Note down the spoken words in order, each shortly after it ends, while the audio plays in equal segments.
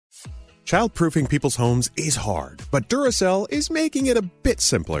Childproofing people's homes is hard, but Duracell is making it a bit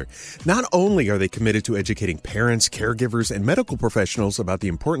simpler. Not only are they committed to educating parents, caregivers, and medical professionals about the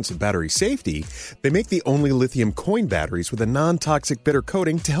importance of battery safety, they make the only lithium coin batteries with a non-toxic bitter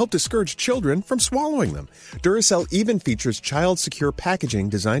coating to help discourage children from swallowing them. Duracell even features child-secure packaging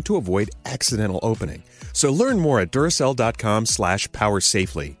designed to avoid accidental opening. So learn more at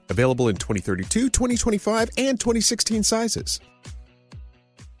Duracell.com/powersafely. Available in 2032, 2025, and 2016 sizes.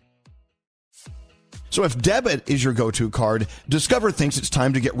 So if debit is your go-to card, Discover thinks it's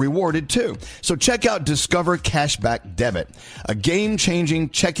time to get rewarded too. So check out Discover Cashback Debit, a game-changing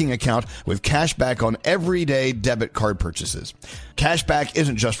checking account with cashback on everyday debit card purchases. Cashback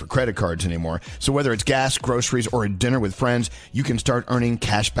isn't just for credit cards anymore. So whether it's gas, groceries, or a dinner with friends, you can start earning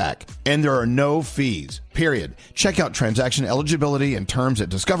cashback. And there are no fees, period. Check out transaction eligibility and terms at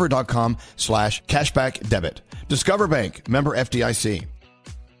discover.com/cashback debit. Discover Bank, member FDIC.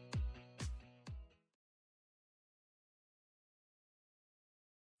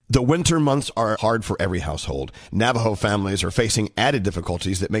 The winter months are hard for every household. Navajo families are facing added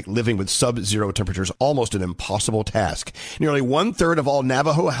difficulties that make living with sub-zero temperatures almost an impossible task. Nearly 1/3 of all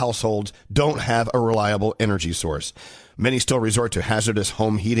Navajo households don't have a reliable energy source. Many still resort to hazardous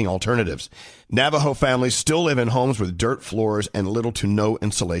home heating alternatives. Navajo families still live in homes with dirt floors and little to no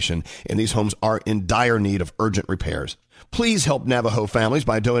insulation, and these homes are in dire need of urgent repairs. Please help Navajo families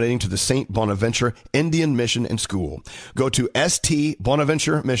by donating to the St. Bonaventure Indian Mission and School. Go to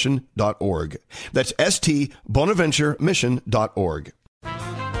stbonaventuremission.org. That's stbonaventuremission.org.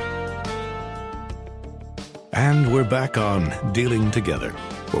 And we're back on Dealing Together,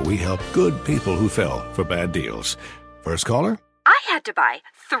 where we help good people who fell for bad deals. First caller? I had to buy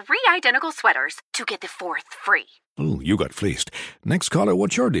 3 identical sweaters to get the 4th free. Ooh, you got fleeced. Next caller,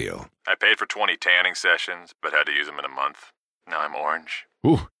 what's your deal? I paid for 20 tanning sessions, but had to use them in a month. Now I'm orange.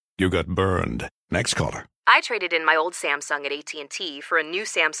 Ooh, you got burned. Next caller. I traded in my old Samsung at AT&T for a new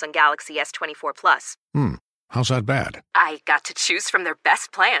Samsung Galaxy S24 Plus. How's that bad? I got to choose from their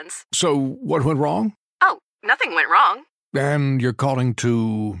best plans. So, what went wrong? Oh, nothing went wrong. And you're calling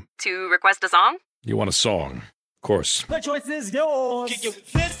to... To request a song? You want a song. Of course. The choice is yours.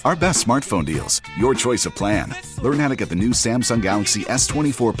 Our best smartphone deals. Your choice of plan. Learn how to get the new Samsung Galaxy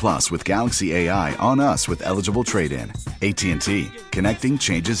S24 Plus with Galaxy AI on us with eligible trade-in. AT&T. Connecting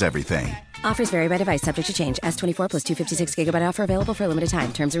changes everything. Offers vary by device. Subject to change. S24 plus 256 gigabyte offer available for a limited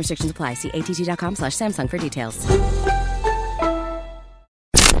time. Terms and restrictions apply. See att.com/Samsung for details.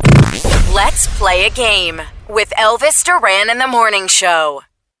 Let's play a game with Elvis Duran and the Morning Show.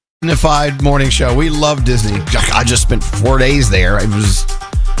 Unified morning show. We love Disney. I just spent 4 days there. It was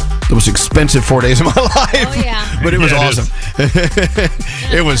the most expensive 4 days of my life. Oh, yeah. But it was awesome.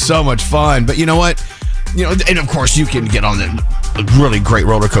 It was so much fun. But you know what? And of course you can get on the really great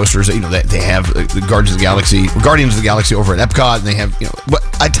roller coasters. They have the Guardians of the Galaxy over at Epcot, and they have, but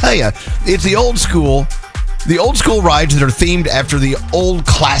I tell you, it's the old school rides that are themed after the old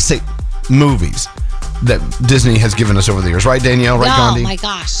classic movies that Disney has given us over the years, right, Danielle? Right, Gandhi? Oh my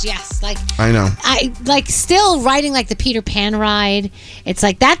gosh, yes! I know. I still riding the Peter Pan ride. It's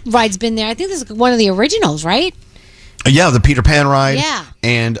that ride's been there. I think this is one of the originals, right? Yeah, the Peter Pan ride. Yeah,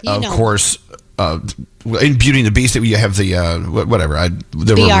 and of course, in Beauty and the Beast, you have the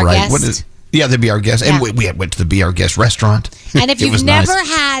Be Our Guest. What is? Yeah, the Be Our Guest, and we went to the Be Our Guest restaurant. And if you've never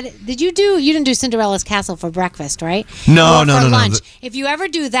had, you didn't do Cinderella's Castle for breakfast, right? No, or no, for no, lunch. no. If you ever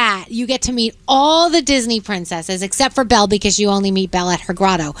do that, you get to meet all the Disney princesses, except for Belle, because you only meet Belle at her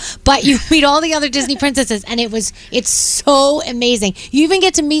grotto. But you meet all the other Disney princesses, and it's so amazing. You even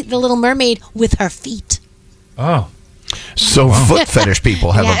get to meet the Little Mermaid with her feet. Oh. So foot fetish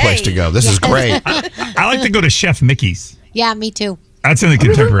people have a place to go. This is great. I like to go to Chef Mickey's. Yeah, me too. That's in the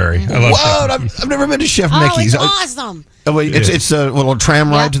Contemporary. I love Whoa, I've never been to Chef Mickey's. Oh, it's awesome. Oh, wait, it's a little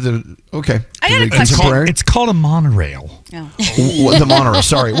tram ride to the... Okay. It's called a monorail. Oh. The monorail,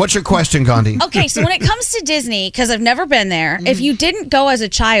 sorry. What's your question, Gandhi? Okay, so when it comes to Disney, because I've never been there, if you didn't go as a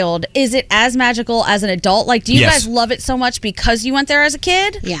child, is it as magical as an adult? Do you guys love it so much because you went there as a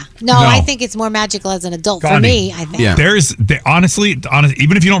kid? Yeah. No, I think it's more magical as an adult for me, I think. Yeah. Honestly,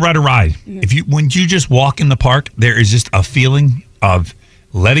 even if you don't ride a ride, when you just walk in the park, there is just a feeling of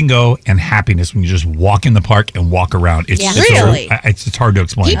letting go and happiness when you just walk in the park and walk around. It's hard to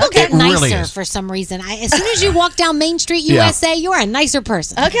explain. People get nicer for some reason. As soon as you walk down Main Street, USA, you're a nicer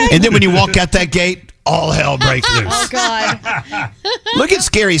person. Okay. And then when you walk out that gate, all hell breaks loose. Oh, God. Look at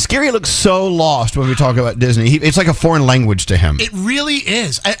Scary. Scary looks so lost when we talk about Disney. It's like a foreign language to him. It really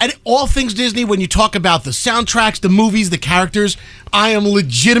is. And all things Disney, when you talk about the soundtracks, the movies, the characters, I am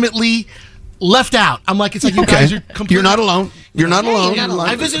legitimately left out. I'm like, it's like you guys are completely... You're not alone. You're not alone.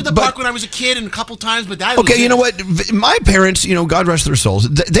 I visited the park when I was a kid and a couple times, but that Okay, was you know what? My parents, God rest their souls,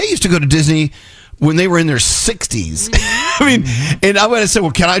 they used to go to Disney when they were in their 60s. I mean, and I went and said,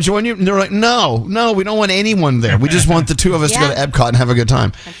 well, can I join you? And they were like, no, we don't want anyone there. We just want the two of us to go to Epcot and have a good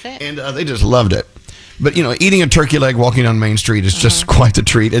time. That's it. And they just loved it. But, eating a turkey leg walking down Main Street is just quite the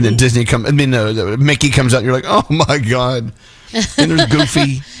treat. And then Mickey comes out and you're like, oh, my God. And there's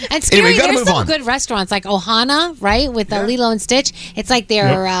Goofy. And Scary, anyway, there's some good restaurants like Ohana, right, with Lilo and Stitch. It's like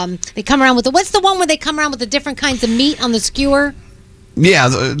they're they come around with what's the one where they come around with the different kinds of meat on the skewer? Yeah,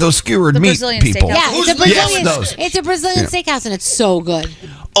 those skewered meat Brazilian people. steakhouse. Yeah, those. It's a Brazilian steakhouse, and it's so good.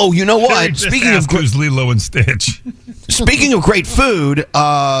 Oh, you know what? Harry, Speaking of who's Lilo and Stitch. Speaking of great food,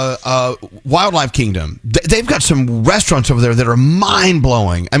 Wildlife Kingdom, they've got some restaurants over there that are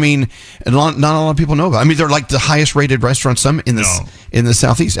mind-blowing. I mean, not a lot of people know about. I mean, they're like the highest-rated restaurants in the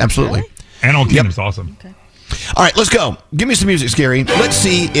Southeast. Absolutely. Really? Animal Kingdom's awesome. Okay. All right, let's go. Give me some music, Scary. Let's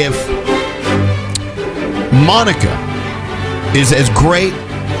see if Monica is as great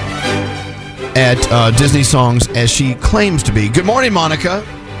at Disney songs as she claims to be. Good morning, Monica.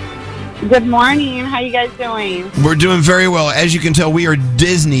 Good morning. How you guys doing? We're doing very well. As you can tell, we are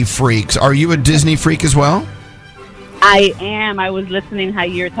Disney freaks. Are you a Disney freak as well? I am. I was listening how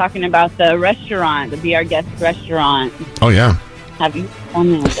you were talking about the restaurant, the Be Our Guest restaurant. Oh, yeah. Have you? Oh,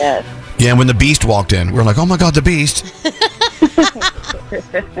 my God. Yeah, when the Beast walked in, we were like, oh, my God, the Beast.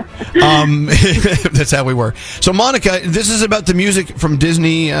 That's how we were. So, Monica, this is about the music from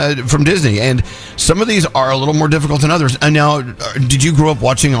Disney, and some of these are a little more difficult than others. And now, did you grow up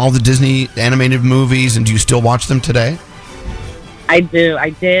watching all the Disney animated movies, and do you still watch them today? I do.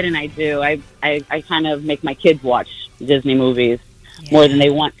 I did, and I do. I kind of make my kids watch Disney movies more than they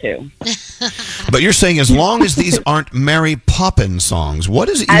want to. But you're saying as long as these aren't Mary Poppins songs, what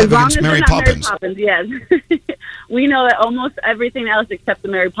is it you have against Mary Poppins? Yes. We know that almost everything else except the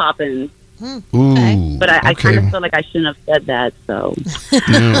Mary Poppins. Ooh, but I kind of feel like I shouldn't have said that, so.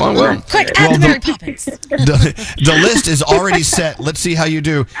 Quick, add the Mary Poppins. The list is already set. Let's see how you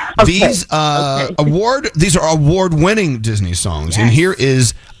do. These these are award-winning Disney songs, and here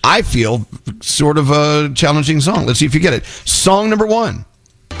is, I feel, sort of a challenging song. Let's see if you get it. Song number 1.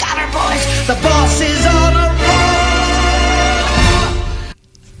 Got her boys, the boss is on a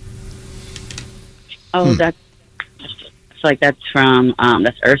roll. Oh, that's from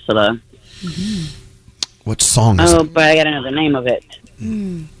that's Ursula. What song is it? But I gotta know the name of it.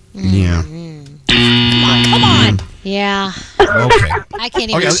 Yeah. Come on. Yeah. Okay. I can't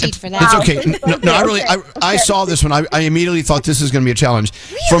even cheat for that. It's okay. No, I saw this one. I immediately thought this is going to be a challenge.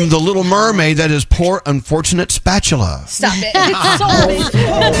 Really? From The Little Mermaid, that is Poor Unfortunate Spatula. Stop it. It's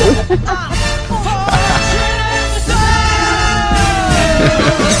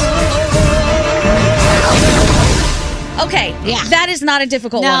Okay, that is not a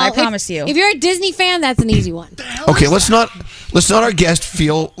difficult one, I promise you. If you're a Disney fan, that's an easy one. Okay, let's not our guest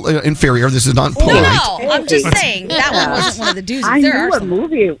feel inferior. This is not polite. No, I'm just saying that one wasn't one of the doozies.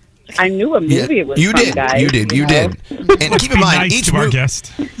 I knew what movie it was. You from, did. guys, You did. And keep in mind, each our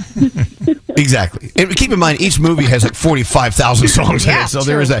guest. Exactly. And keep in mind, each movie has like 45,000 songs in it. So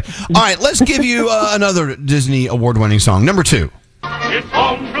there is that. All right, let's give you another Disney award-winning song. Number 2. It's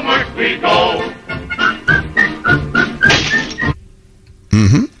home from work we go.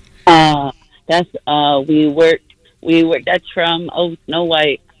 That's we work. That's from Snow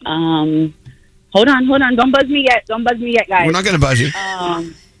White. Hold on. Don't buzz me yet, guys. We're not going to buzz you.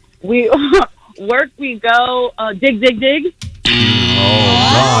 We work. We go. Dig.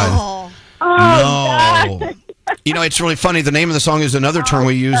 Oh God. No. God. You know, it's really funny. The name of the song is another term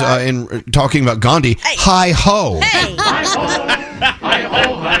we use in talking about Gandhi. Hey. Hi ho. Hey. Hi ho.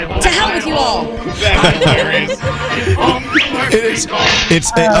 To hell with you all. It is.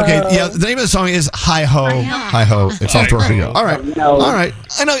 It's okay. Yeah, the name of the song is "Hi Ho, Hi Ho." It's off to work we go. All right, all right.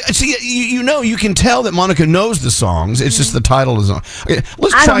 I know. See, you can tell that Monica knows the songs. It's just the title is on. Okay,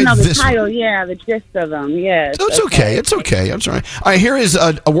 let's try this. I don't know the title. Yeah, the gist of them. Yes. So it's okay. It's okay. I'm sorry. All right. Here is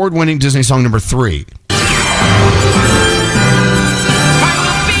award-winning Disney song number 3.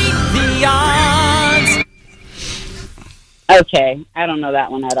 Okay, I don't know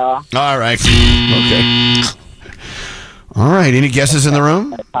that one at all. All right. Okay. All right. Any guesses in the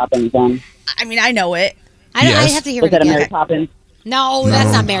room? Poppins. I mean, I know it. I have to hear it again. Was that a Mary Okay. Poppins? No,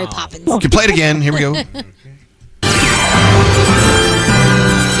 that's not Mary Poppins. Okay, play it again. Here we go.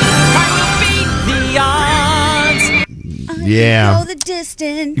 Yeah. Go the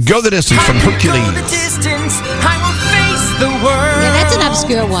distance. Go the distance from Hercules. Yeah, that's an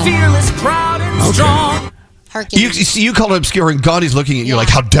obscure one. Fearless, proud, and strong. Hercules. You call it obscure, and God is looking at you like,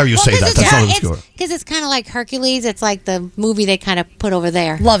 how dare you say that? That's not obscure. Because it's kind of like Hercules. It's like the movie they kind of put over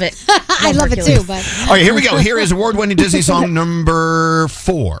there. Love it. I love it too. But all right, here we go. Here is award-winning Disney song number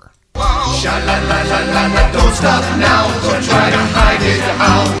 4. Sha-la-la-la-la-la, don't stop now, don't try to hide it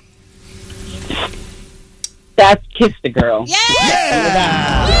out. That's Kiss the Girl.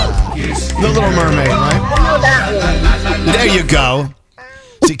 Yeah! The Little Mermaid, right? There you go.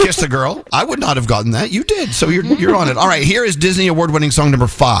 See, Kiss the Girl. I would not have gotten that. You did, so you're on it. All right, here is Disney award-winning song number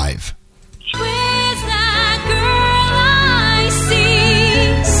 5. Where's that girl I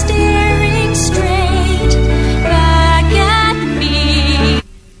see staring straight back at me?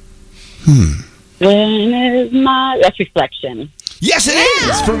 When is my... That's Reflection. Yes, it is.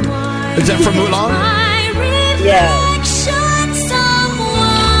 Is that from Mulan? Yeah.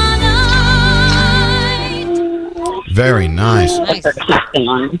 Very nice.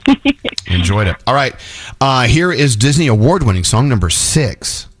 Enjoyed it. All right. Here is Disney award-winning song number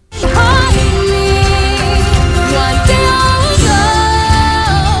 6.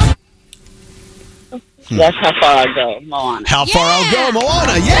 That's How Far I'll Go, Moana. How Far I'll Go,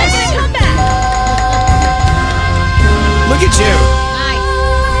 Moana. Yes. Look at you.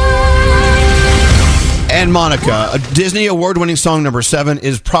 And Monica, a Disney award-winning song number 7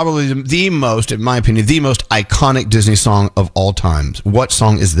 is probably the most, in my opinion, the most iconic Disney song of all times. What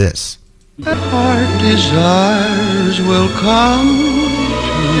song is this? That heart desires will come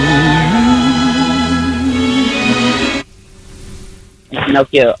to you.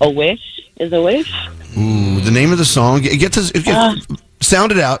 Pinocchio. A Wish is a Wish. Ooh, the name of the song.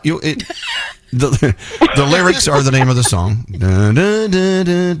 Sound it out. The lyrics are the name of the song. Da, da, da,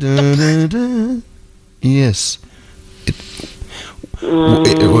 da, da, da. Yes.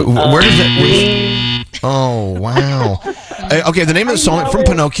 Where does that? Oh, wow. Okay, the name of the song from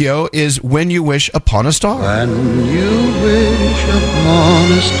Pinocchio is "When You Wish Upon a Star." When you wish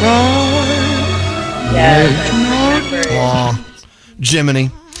upon a star. Aw,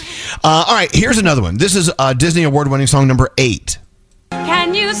 Jiminy. All right, here's another one. This is Disney award-winning song number 8.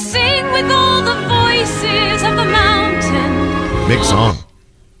 Can you sing with all the voices of the mountain? Big song.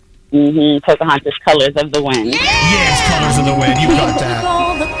 Pocahontas, Colors of the Wind. Yes, Colors of the Wind. You got that.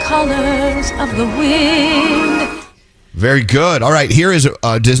 All the colors of the wind. Very good. All right, here is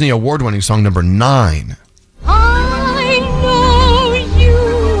Disney award-winning song number 9. I know you,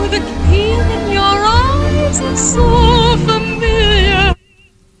 the tear in your eyes is so familiar.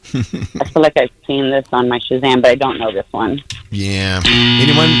 I feel like I've seen this on my Shazam, but I don't know this one. Yeah.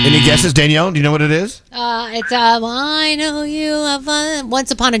 Any guesses, Danielle? Do you know what it is? It's I know you have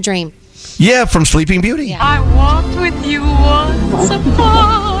Once Upon a Dream. Yeah, from Sleeping Beauty. Yeah. I walked with you once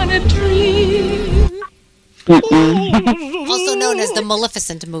upon a dream. Also known as the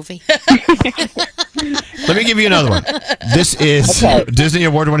Maleficent movie. Let me give you another one. This is Disney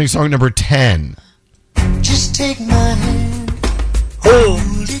award-winning song number 10. Just take my hand,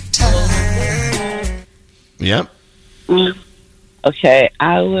 hold it tight. Yep. Okay,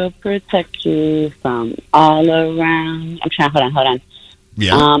 I will protect you from all around. I'm trying. Hold on.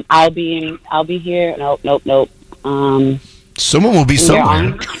 Yeah. I'll be here. Nope. Someone will be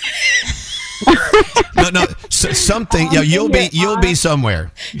somewhere. No. Something. Yeah, you'll be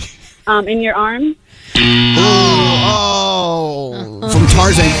somewhere. In your arms. Oh. From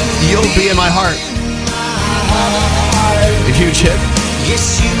Tarzan, you'll be in my heart. A huge hit.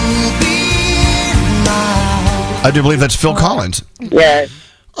 Yes, you'll be in my heart. I do believe that's Phil Collins. Yes.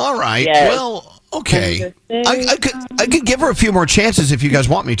 All right. Yes. Well, okay. I could give her a few more chances if you guys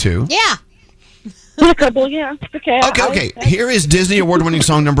want me to. Yeah. A couple, yeah. Okay. Okay. Here is Disney award-winning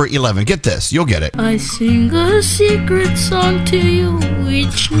song number 11. Get this. You'll get it. I sing a secret song to you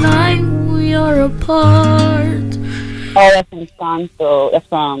each night we are apart. Oh, that's from Encanto. That's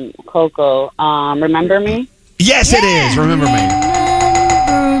from Coco. Remember Me? Yes, it is. Remember Me.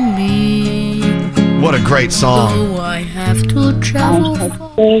 Remember me. What a great song. Though I have to travel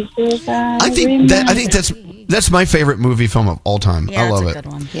far. I think that's my favorite movie film of all time. Yeah, I love that's it. a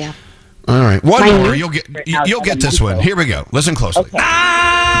good one. Yeah. All right, one more. You'll get this one. Here we go. Listen closely. Okay.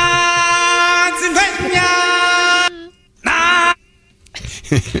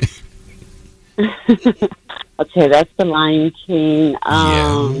 Okay, that's The Lion King.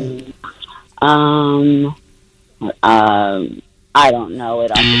 I don't know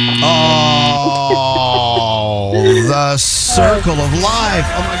it. Oh, The Circle of Life.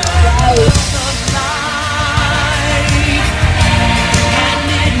 Oh my God.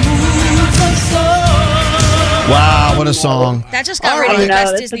 Wow, what a song. That just got rated the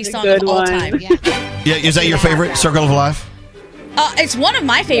best Disney song of all time. Yeah, is that your favorite, Circle of Life? It's one of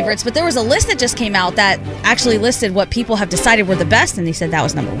my favorites, but there was a list that just came out that actually listed what people have decided were the best, and they said that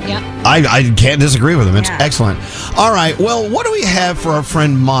was number one. Yep. I can't disagree with them. It's excellent. All right. Well, what do we have for our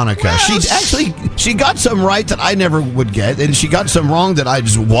friend Monica? Well, she got some right that I never would get, and she got some wrong that I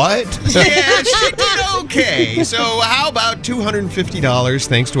just, what? Yeah, she did okay. So how about $250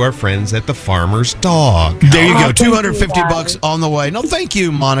 thanks to our friends at the Farmer's Dog? There you go. $250 on the way. No, thank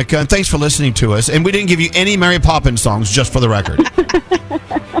you, Monica, and thanks for listening to us. And we didn't give you any Mary Poppins songs, just for the record.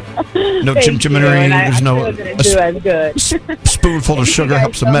 No chim chimery. There's no spoonful of sugar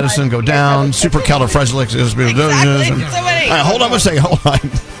helps the medicine go down. Supercalifragilisticexpialidocious. All right, hold on a second. Hold on.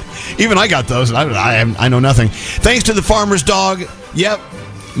 Even I got those, and I know nothing. Thanks to the Farmer's Dog. Yep,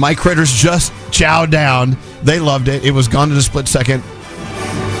 my critters just chowed down. They loved it. It was gone in a split second.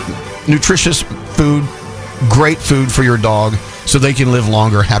 Nutritious food, great food for your dog, so they can live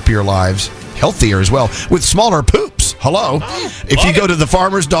longer, happier lives, healthier as well, with smaller poops. Hello. If you go to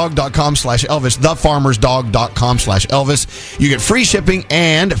thefarmersdog.com/Elvis, thefarmersdog.com/Elvis, you get free shipping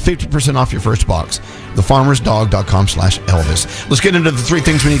and 50% off your first box. Thefarmersdog.com/Elvis. Let's get into the 3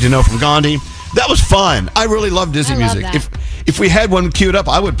 things we need to know from Gandhi. That was fun. I really love Disney music. If we had one queued up,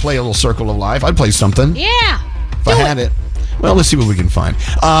 I would play a little Circle of Life. I'd play something. Yeah. If I had it. Well, let's see what we can find.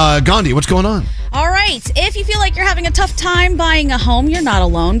 Gandhi, what's going on? All right. If you feel like you're having a tough time buying a home, you're not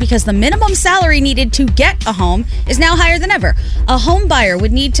alone, because the minimum salary needed to get a home is now higher than ever. A home buyer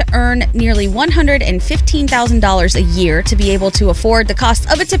would need to earn nearly $115,000 a year to be able to afford the cost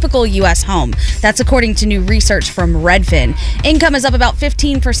of a typical U.S. home. That's according to new research from Redfin. Income is up about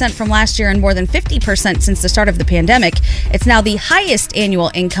 15% from last year and more than 50% since the start of the pandemic. It's now the highest annual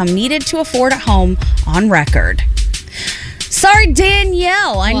income needed to afford a home on record. Sorry,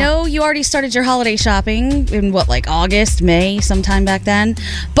 Danielle. I know you already started your holiday shopping in August, May, sometime back then.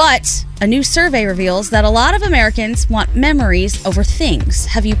 But a new survey reveals that a lot of Americans want memories over things.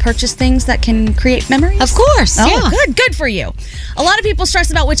 Have you purchased things that can create memories? Of course. Oh, yeah. Good for you. A lot of people stress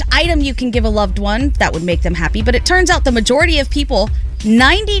about which item you can give a loved one that would make them happy, but it turns out the majority of people,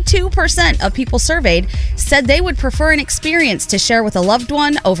 92% of people surveyed, said they would prefer an experience to share with a loved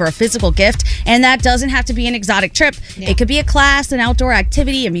one over a physical gift. And that doesn't have to be an exotic trip. Yeah. It could be a class, an outdoor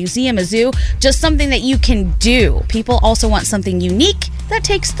activity, a museum, a zoo, just something that you can do. People also want something unique that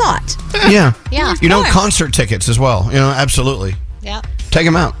takes thought. Yeah. Yeah. Concert tickets as well. Absolutely. Yeah. Take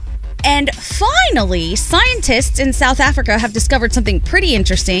them out. And finally, scientists in South Africa have discovered something pretty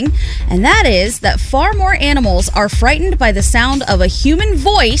interesting, and that is that far more animals are frightened by the sound of a human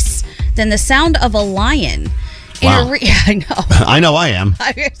voice than the sound of a lion. Wow. I know. I know I am.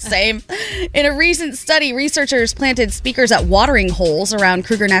 Same. In a recent study, researchers planted speakers at watering holes around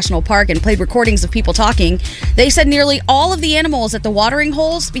Kruger National Park and played recordings of people talking. They said nearly all of the animals at the watering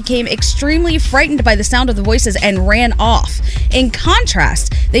holes became extremely frightened by the sound of the voices and ran off. In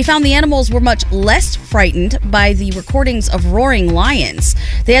contrast, they found the animals were much less frightened by the recordings of roaring lions.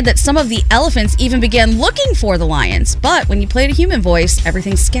 They had that some of the elephants even began looking for the lions, but when you played a human voice,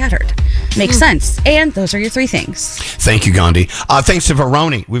 everything's scattered. Makes sense. And those are your 3 things. Thank you, Gandhi. Thanks to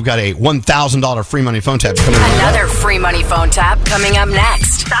Veroni, we've got a $1,000 free money phone tap coming up. Another free money phone tap coming up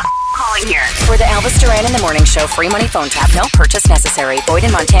next. Stop calling here. For the Elvis Duran in the Morning Show free money phone tap, no purchase necessary. Void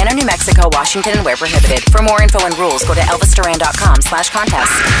in Montana, New Mexico, Washington, and where prohibited. For more info and rules, go to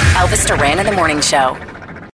elvisduran.com/contest. Elvis Duran in the Morning Show.